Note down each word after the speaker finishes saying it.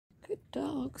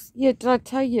Dogs. Yeah, did I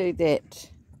tell you that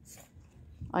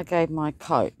I gave my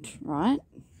coat, right?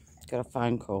 Got a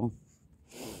phone call.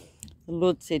 The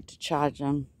Lord said to charge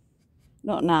him,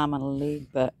 not an arm and a leg,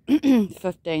 but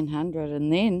 1,500,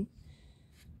 and then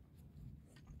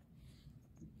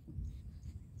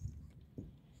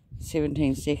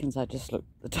 17 seconds, I just looked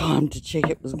at the time to check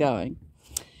it was going.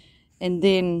 And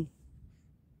then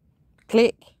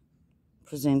Click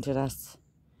presented us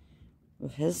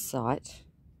with his site,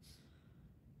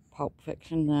 Pulp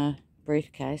Fiction, the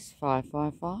briefcase,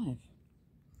 555.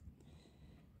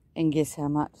 And guess how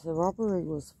much the robbery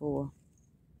was for?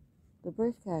 The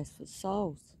briefcase for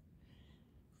souls.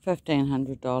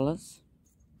 $1,500.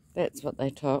 That's what they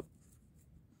took,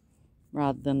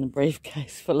 rather than the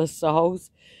briefcase full of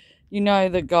souls. You know,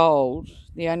 the gold,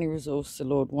 the only resource the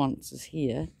Lord wants is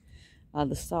here, are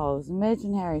the souls.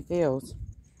 Imagine how he feels.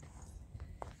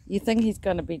 You think he's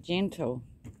going to be gentle.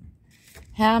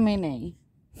 How many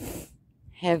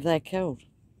have they killed?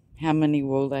 How many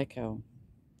will they kill?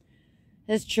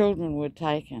 His children were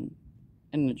taken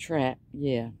in the trap,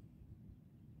 yeah.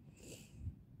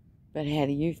 But how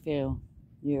do you feel?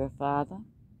 You're a father.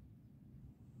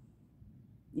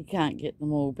 You can't get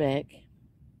them all back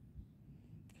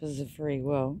because of free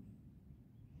will.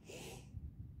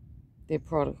 They're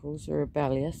prodigals, they're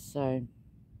rebellious, so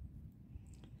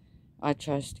I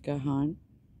chose to go home,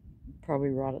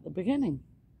 probably right at the beginning.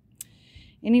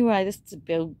 Anyway, this is a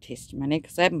build testimony,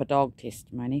 because I have my dog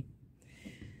testimony.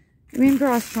 Remember,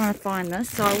 I was trying to find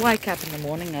this, so I wake up in the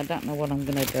morning, I don't know what I'm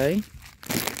going to do.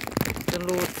 The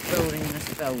Lord's building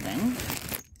this building.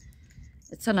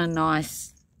 It's in a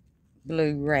nice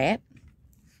blue wrap,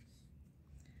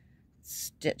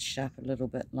 stitched up a little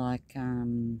bit like,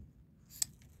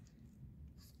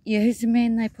 yeah, who's the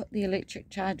man they put the electric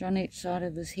charge on each side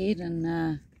of his head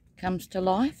and comes to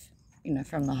life? You know,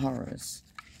 from the horrors.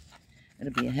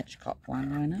 It'll be a Hitchcock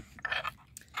one, won't it?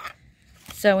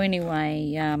 So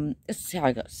anyway, this is how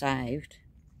I got saved.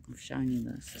 I've shown you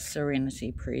this, the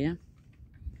Serenity Prayer.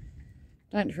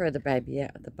 Don't throw the baby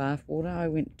out with the bathwater. I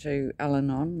went to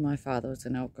Al-Anon. My father was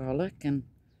an alcoholic, and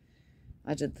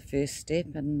I did the first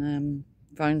step and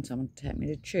phoned someone to take me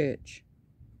to church.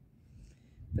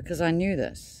 Because I knew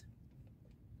this.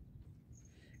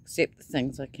 Accept the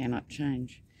things I cannot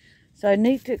change. So I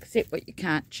need to accept what you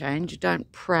can't change. You don't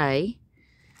pray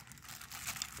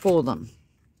for them.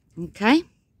 Okay?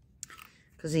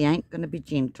 Because he ain't going to be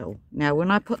gentle. Now,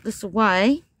 when I put this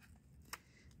away,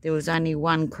 there was only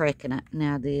one crack in it.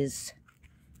 Now there's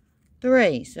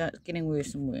 3. So it's getting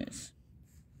worse and worse.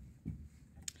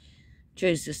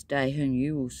 Choose this day whom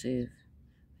you will serve.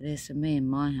 But as for me and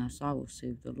my house, I will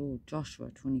serve the Lord.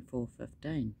 Joshua 24:15.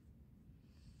 Here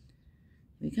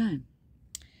we go.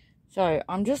 So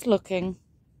I'm just looking.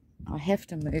 I have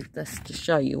to move this to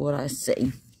show you what I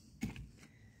see.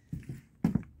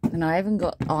 And I haven't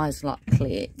got eyes like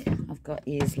Claire. I've got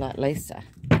ears like Lisa.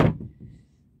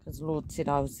 Because the Lord said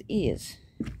I was ears.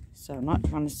 So I'm not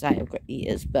trying to say I've got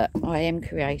ears, but I am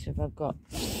creative.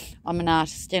 I'm an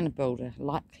artist and a builder,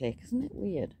 like Claire. Isn't that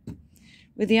weird?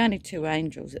 We're the only 2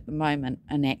 angels at the moment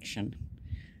in action.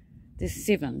 There's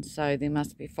 7, so there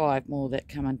must be 5 more that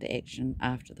come into action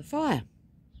after the fire.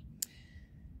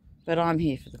 But I'm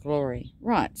here for the glory.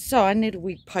 Right, so I need a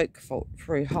wee poke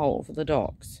through hole for the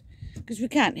dogs. Because we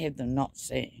can't have them not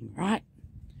seeing, right?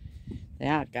 They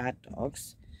are guard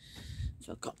dogs.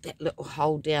 So I've got that little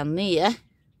hole down there,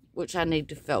 which I need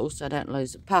to fill so I don't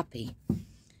lose a puppy.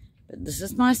 But this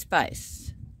is my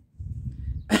space.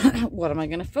 What am I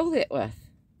going to fill that with?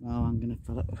 Well, I'm going to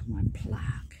fill it with my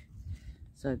plug.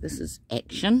 So this is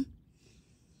action.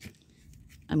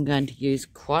 I'm going to use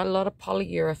quite a lot of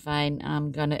polyurethane.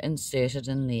 I'm going to insert it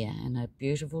in there in a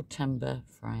beautiful timber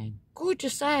frame.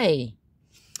 Gorgeous, eh?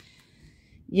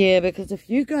 Yeah, because if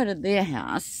you go to their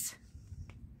house,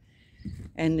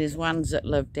 and there's ones that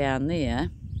live down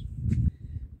there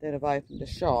that have opened a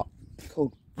shop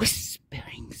called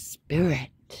Whispering Spirit.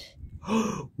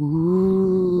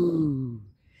 Ooh,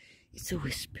 it's a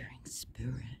whispering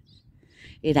spirit.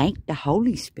 It ain't the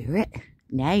Holy Spirit,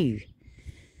 no.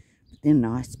 But they're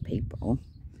nice people.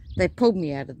 They pulled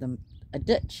me out of a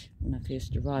ditch when I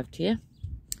first arrived here.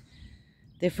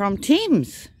 They're from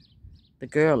Thames. The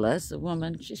girl is, the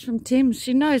woman, she's from Thames.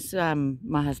 She knows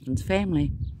my husband's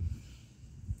family.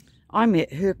 I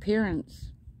met her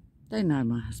parents. They know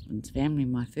my husband's family,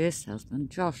 my first husband,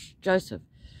 Joseph.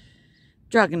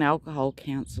 Drug and alcohol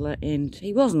counsellor, and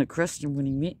he wasn't a Christian when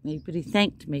he met me, but he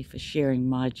thanked me for sharing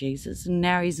my Jesus, and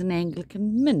now he's an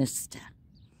Anglican minister.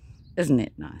 Isn't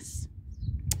that nice?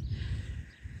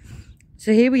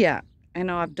 So here we are, and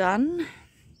I've done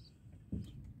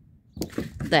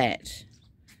that.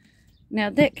 Now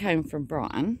that came from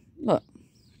Brian. Look.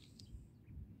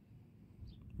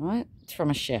 Right? It's from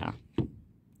a shower.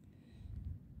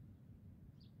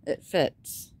 It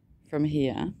fits from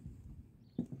here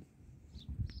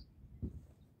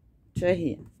to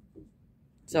here.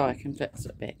 So I can fix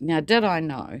it back. Now, did I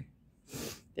know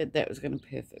that that was going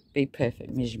to be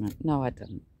perfect measurement? No, I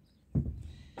didn't.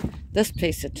 This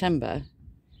piece of timber,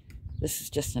 this is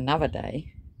just another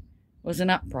day, was an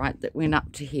upright that went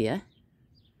up to here.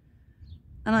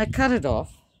 And I cut it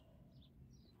off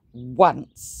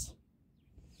once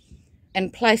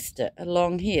and placed it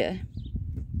along here.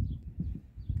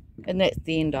 And that's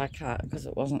the end I cut because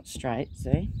it wasn't straight,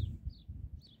 see?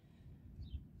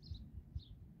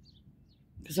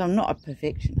 Because I'm not a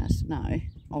perfectionist, no,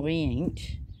 I ain't.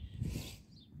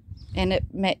 And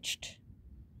it matched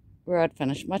where I'd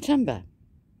finished my timber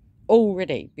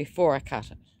already before I cut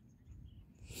it.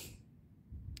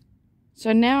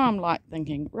 So now I'm like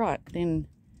thinking, right, then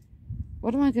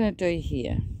what am I going to do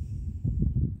here?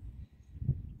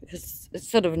 Because it's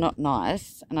sort of not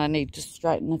nice and I need to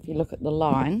straighten. If you look at the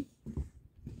line,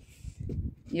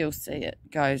 you'll see it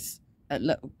goes a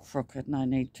little crooked and I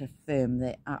need to firm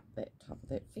that up, that top of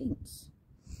that fence.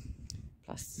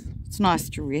 Plus, it's nice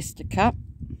to rest a cup.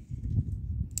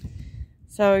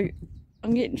 So,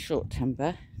 I'm getting short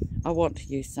timber. I want to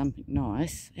use something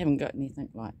nice. Haven't got anything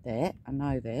like that, I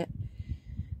know that.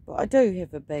 But I do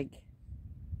have a big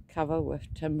cover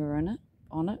with timber in it,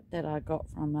 on it, that I got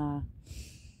from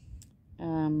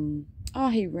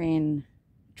he ran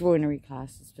joinery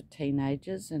classes for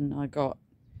teenagers and I got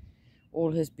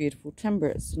all his beautiful timber.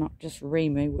 It's not just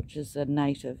Remu, which is a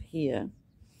native here.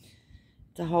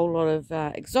 It's a whole lot of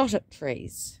exotic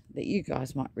trees that you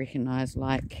guys might recognise,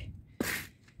 like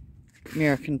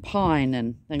American pine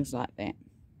and things like that.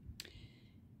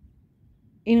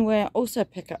 Anyway, I also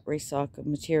pick up recycled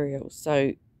materials.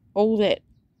 So all that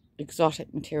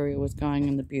exotic material was going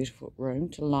in the beautiful room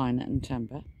to line it in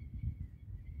timber.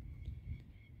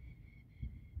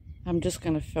 I'm just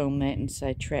going to film that and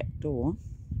say trap door.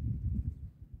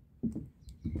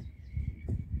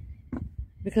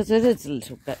 Because it is a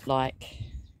little bit like,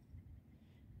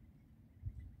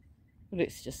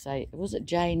 let's just say, was it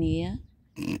Jane Eyre?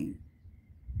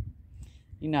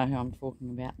 You know who I'm talking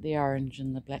about, the orange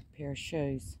and the black pair of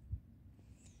shoes.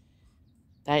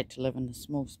 They had to live in a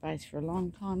small space for a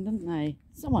long time, didn't they?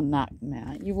 Someone knocked them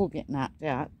out. You will get knocked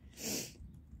out.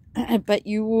 But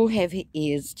you will have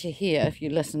ears to hear if you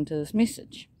listen to this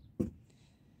message.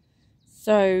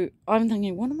 So I'm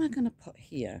thinking, what am I going to put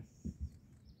here?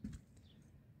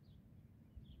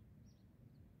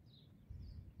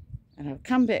 And I've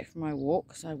come back from my walk,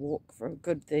 because I walk for a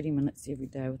good 30 minutes every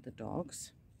day with the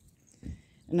dogs.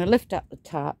 And I lift up the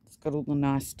tarp, it's got all the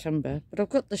nice timber, but I've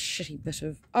got this shitty bit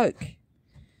of oak.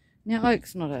 Now,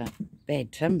 oak's not a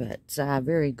bad timber, it's a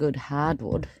very good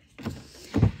hardwood.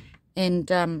 And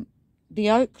the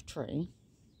oak tree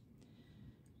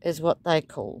is what they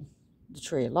call the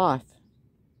tree of life.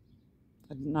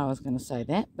 I didn't know I was going to say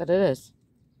that, but it is.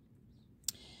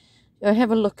 So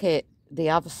have a look at the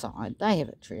other side. They have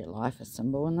a tree of life, a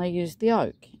symbol, and they use the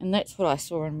oak. And that's what I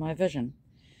saw in my vision.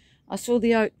 I saw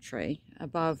the oak tree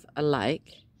above a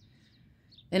lake,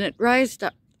 and it raised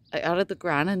up out of the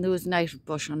ground, and there was native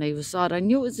bush on either side. I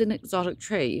knew it was an exotic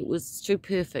tree. It was too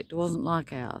perfect. It wasn't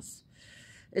like ours.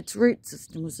 Its root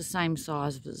system was the same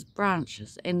size as its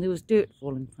branches, and there was dirt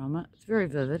falling from it. It's very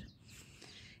vivid.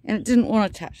 And it didn't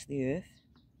want to touch the earth.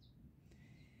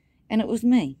 And it was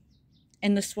me.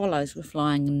 And the swallows were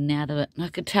flying in and out of it, and I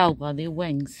could tell by their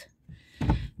wings.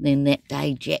 Then that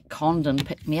day, Jack Condon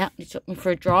picked me up, and he took me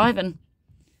for a drive, and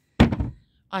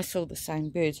I saw the same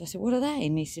birds. I said, what are they?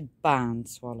 And he said, barn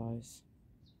swallows.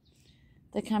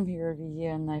 They come here every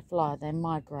year, and they fly, they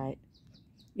migrate.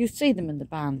 You'll see them in the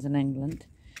barns in England.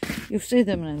 You'll see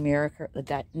them in America at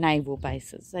the naval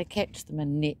bases. They catch them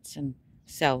in nets and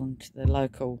sell them to the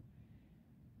local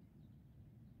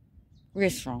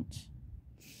restaurants.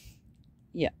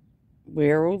 Yeah,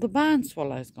 where are all the barn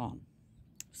swallows gone?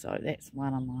 So that's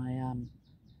one of my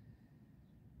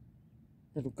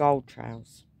little gold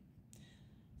trails.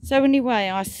 So anyway,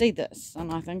 I see this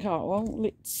and I think, oh, well,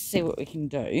 let's see what we can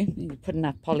do. You put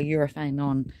enough polyurethane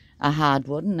on a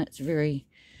hardwood and it's very,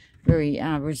 very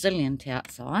resilient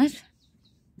outside.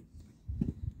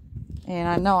 And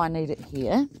I know I need it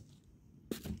here.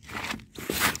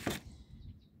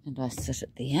 And I sit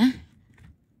it there.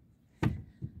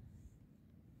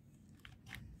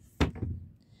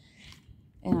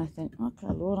 And I think, okay,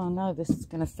 Lord, I know this is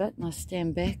going to fit. And I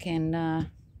stand back and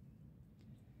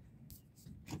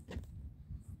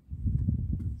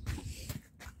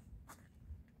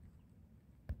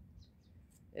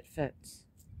it fits.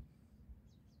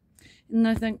 And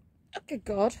I think, okay,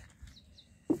 God.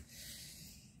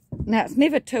 Now, it's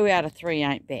never 2 out of 3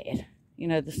 ain't bad. You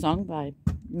know the song by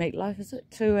Meatloaf, is it?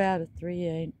 2 out of 3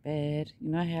 ain't bad.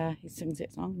 You know how he sings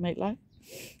that song, Meatloaf?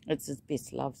 It's his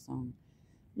best love song.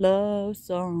 Love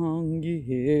song, you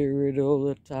hear it all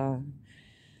the time.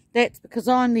 That's because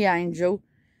I'm the angel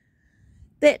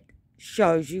that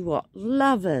shows you what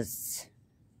love is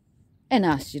and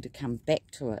asks you to come back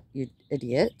to it, you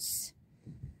idiots.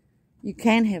 You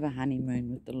can have a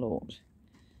honeymoon with the Lord.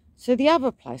 So the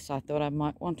other place I thought I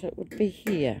might want it would be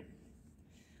here.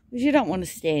 Because you don't want to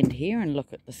stand here and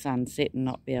look at the sunset and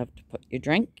not be able to put your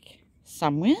drink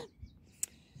somewhere.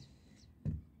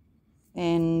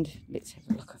 And let's have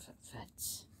a look if it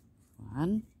fits.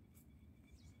 1.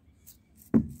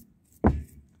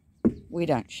 We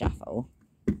don't shuffle.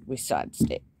 We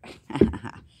sidestep.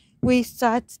 We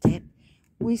sidestep.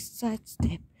 We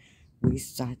sidestep. We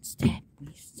sidestep.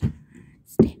 We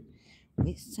sidestep.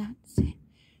 We sidestep.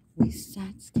 We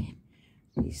sidestep.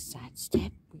 We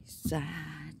sidestep. We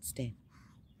sidestep.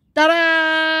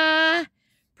 Ta-da!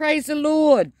 Praise the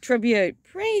Lord. Tribute.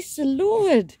 Praise the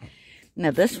Lord.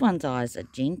 Now this one's eyes are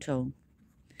gentle.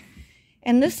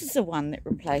 And this is the one that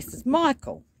replaces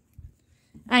Michael.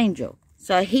 Angel.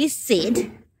 So he said,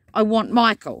 I want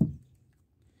Michael.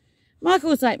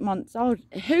 Michael's 8 months old.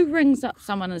 Who rings up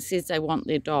someone and says they want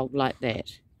their dog like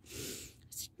that? I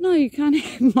said, no, you can't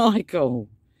have Michael.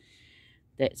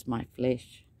 That's my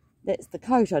flesh. That's the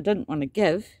coat I didn't want to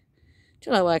give.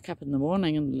 Till I woke up in the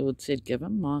morning and the Lord said, give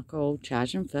him Michael,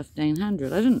 charge him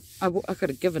 $1,500. I could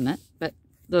have given it, but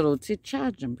the Lord said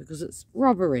charge him because it's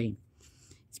robbery.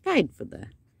 He's paid for the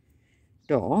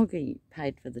dog. He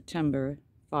paid for the timber,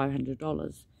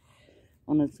 $500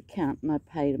 on his account, and I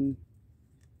paid him.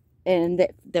 And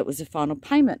that was the final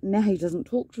payment. Now he doesn't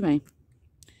talk to me.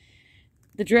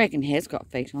 The dragon has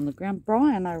got feet on the ground.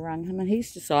 Brian, I rang him, and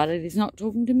he's decided he's not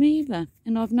talking to me either.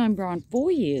 And I've known Brian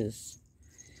 4 years.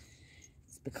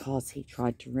 It's because he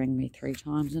tried to ring me 3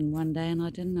 times in one day and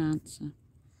I didn't answer.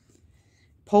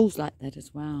 Paul's like that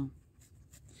as well.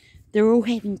 They're all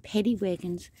having paddy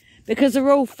wagons because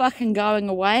they're all fucking going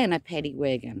away in a paddy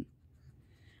wagon.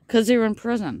 Because they're in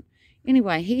prison.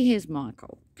 Anyway, here's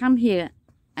Michael. Come here,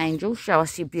 Angel, show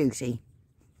us your beauty.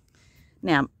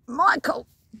 Now, Michael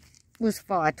was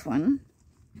fire twin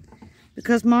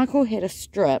because Michael had a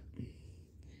strip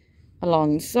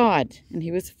along the side and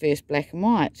he was the first black and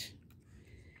white.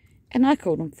 And I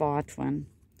called him fire twin.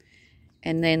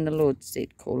 And then the Lord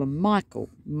said, call him Michael,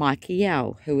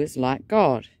 Michael, who is like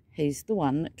God. He's the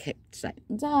one that kicked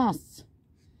Satan's ass.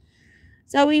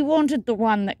 So he wanted the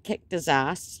one that kicked his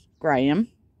ass, Graham,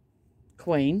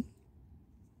 Queen.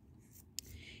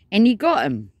 And he got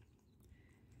him.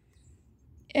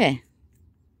 Yeah.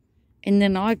 And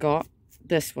then I got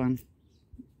this one.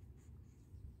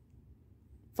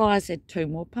 Fire's had 2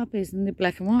 more puppies and they're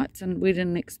black and whites and we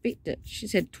didn't expect it.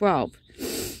 She's had 12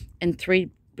 and 3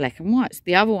 black and whites.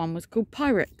 The other one was called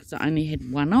Pirate because it only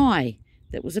had 1 eye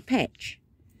that was a patch.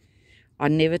 I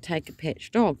never take a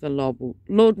patch dog. The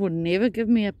Lord would never give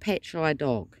me a patch eye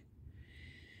dog.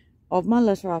 Of my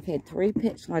litter, I've had 3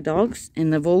 patch eye dogs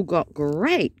and they've all got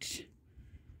great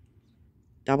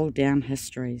double down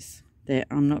histories that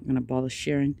I'm not going to bother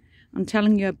sharing. I'm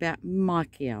telling you about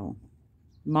Michael.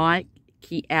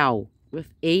 Michael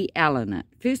with E-L in it.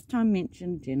 First time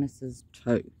mentioned Genesis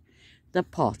 2. The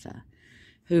potter,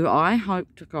 who I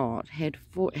hope to God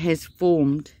has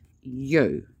formed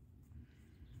you.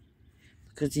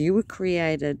 Because you were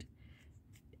created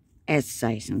as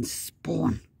Satan's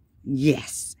spawn.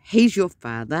 Yes, he's your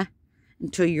father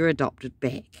until you're adopted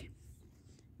back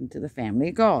into the family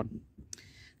of God.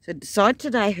 So decide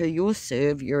today who you'll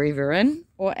serve. You're either in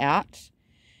or out.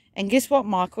 And guess what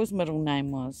Michael's middle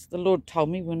name was? The Lord told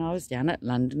me when I was down at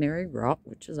Londonderry Rock,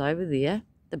 which is over there,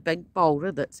 the big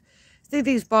boulder that's... See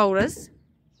these boulders?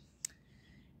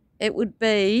 It would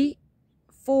be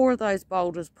 4 of those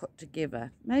boulders put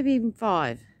together, maybe even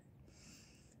 5.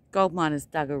 Gold miners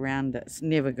dug around it. It's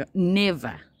never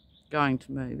going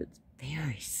to move. It's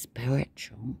very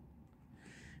spiritual.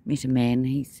 Met a man,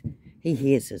 he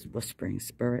hears his whispering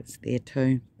spirits there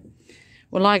too.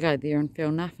 Well, I go there and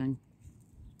feel nothing.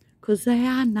 Because they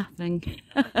are nothing.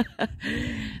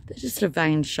 They're just a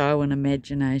vain show and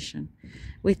imagination.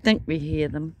 We think we hear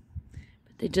them,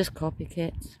 but they're just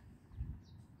copycats.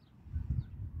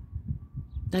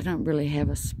 They don't really have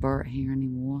a spirit here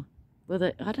anymore.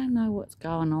 But I don't know what's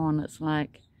going on. It's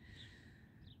like,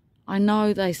 I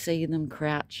know they see them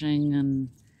crouching and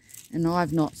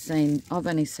I've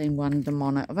only seen one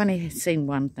demonic. I've only seen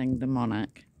one thing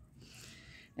demonic.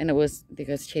 And it was, there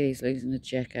goes Chetty's losing a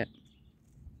jacket.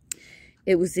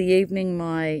 It was the evening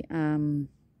my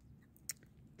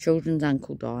children's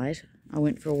uncle died. I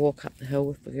went for a walk up the hill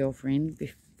with a girlfriend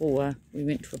before we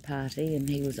went to a party, and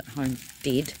he was at home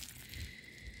dead.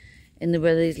 And there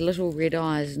were these little red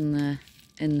eyes in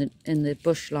the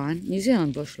bush line, New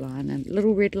Zealand bush line, and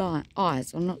little red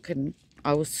eyes. I'm not kidding.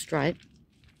 I was straight.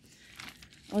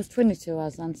 I was 22. I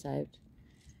was unsaved.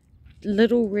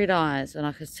 Little red eyes, and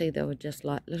I could see they were just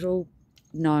like little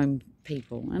gnome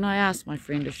people. And I asked my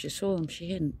friend if she saw them.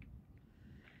 She hadn't.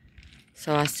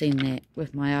 So I seen that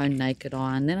with my own naked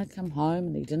eye. And then I come home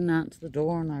and he didn't answer the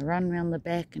door, and I run round the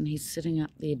back and he's sitting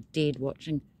up there dead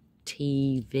watching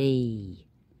TV.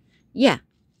 Yeah.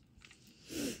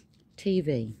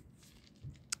 TV.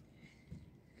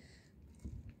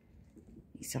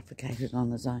 He suffocated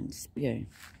on his own spew.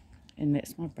 And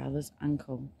that's my brother's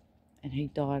uncle. And he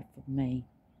died for me.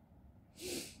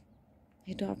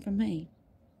 He died for me.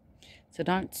 So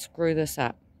don't screw this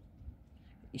up.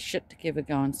 You shit to give a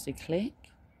go and see click.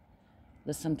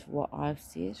 Listen to what I've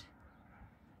said.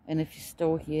 And if you're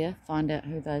still here, find out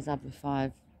who those other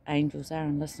 5 angels are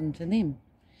and listen to them.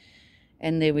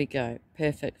 And there we go.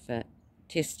 Perfect fit.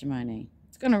 Testimony.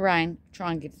 It's going to rain.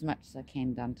 Try and get as much as I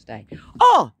can done today.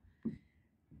 Oh!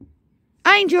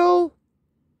 Angel!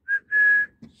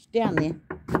 She's down there.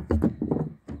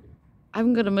 I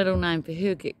haven't got a middle name for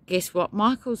her. Guess what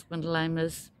Michael's middle name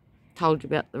is? Told you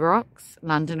about the rocks.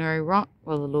 Londonderry Rock.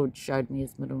 Well, the Lord showed me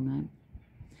his middle name.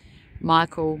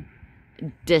 Michael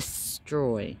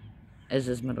Destroy is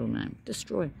his middle name.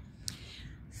 Destroy.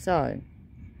 So,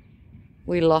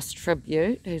 we lost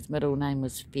Tribute, whose middle name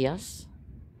was Fierce.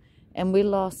 And we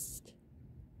lost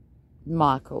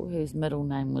Michael, whose middle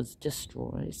name was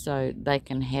Destroy. So, they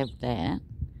can have that.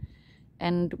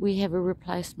 And we have a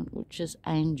replacement, which is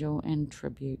Angel and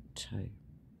Tribute too.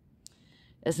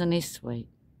 Isn't he sweet?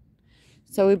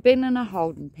 So we've been in a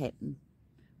holding pattern.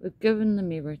 We've given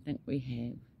them everything we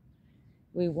have.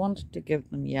 We wanted to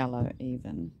give them yellow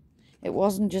even. It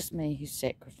wasn't just me who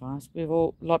sacrificed.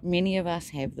 Many of us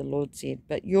have, the Lord said.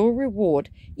 But your reward,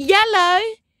 yellow!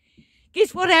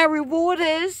 Guess what our reward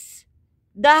is?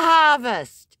 The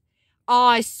harvest.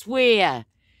 I swear.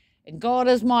 And God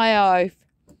is my oath.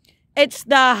 It's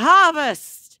the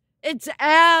harvest. It's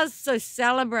ours, so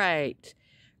celebrate.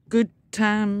 Good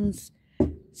times.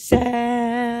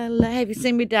 Have you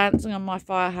seen me dancing on my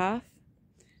fire hearth?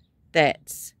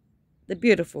 That's the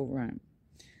beautiful room.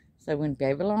 So when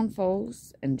Babylon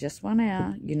falls in just 1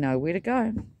 hour, you know where to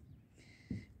go.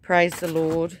 Praise the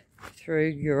Lord through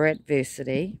your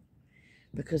adversity,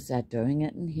 because they're doing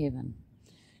it in heaven.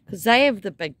 Because they have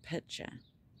the big picture.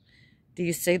 Do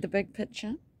you see the big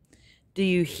picture? Do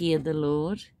you hear the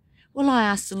Lord? Well, I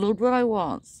asked the Lord what I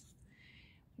was.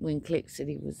 When Cleck said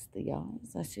he was the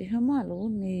eyes, I said, who am I,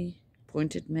 Lord? And he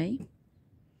pointed me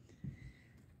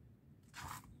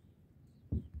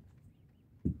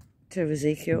to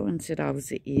Ezekiel and said I was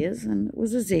the ears, and it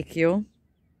was Ezekiel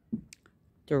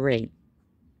 3.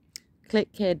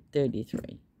 Cleck had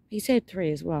 33. He's had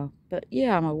 3 as well. But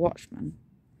yeah, I'm a watchman.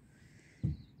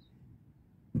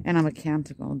 And I'm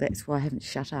accountable. That's why I haven't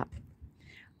shut up.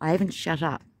 I haven't shut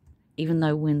up, even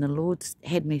though when the Lord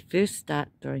had me first start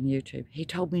doing YouTube, he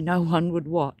told me no one would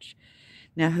watch.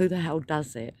 Now, who the hell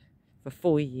does that for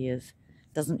 4 years?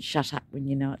 Doesn't shut up when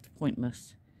you know it's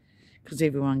pointless, because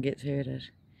everyone gets hurted.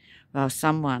 Well,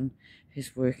 someone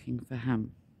who's working for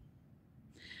him,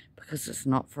 because it's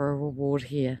not for a reward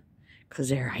here, because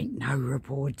there ain't no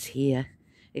rewards here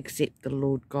except the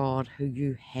Lord God who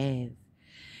you have.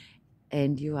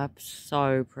 And you are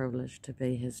so privileged to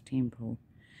be his temple.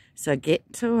 So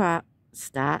get to up,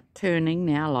 start turning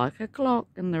now like a clock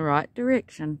in the right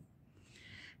direction.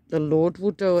 The Lord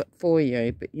will do it for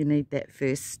you, but you need that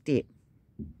first step.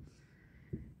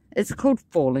 It's called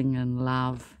falling in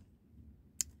love.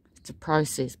 It's a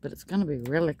process, but it's going to be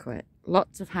really quick.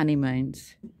 Lots of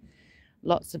honeymoons.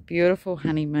 Lots of beautiful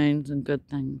honeymoons and good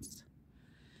things.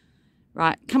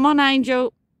 Right, come on,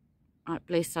 Angel. Right,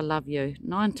 bless, I love you.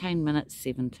 19 minutes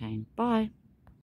 17. Bye.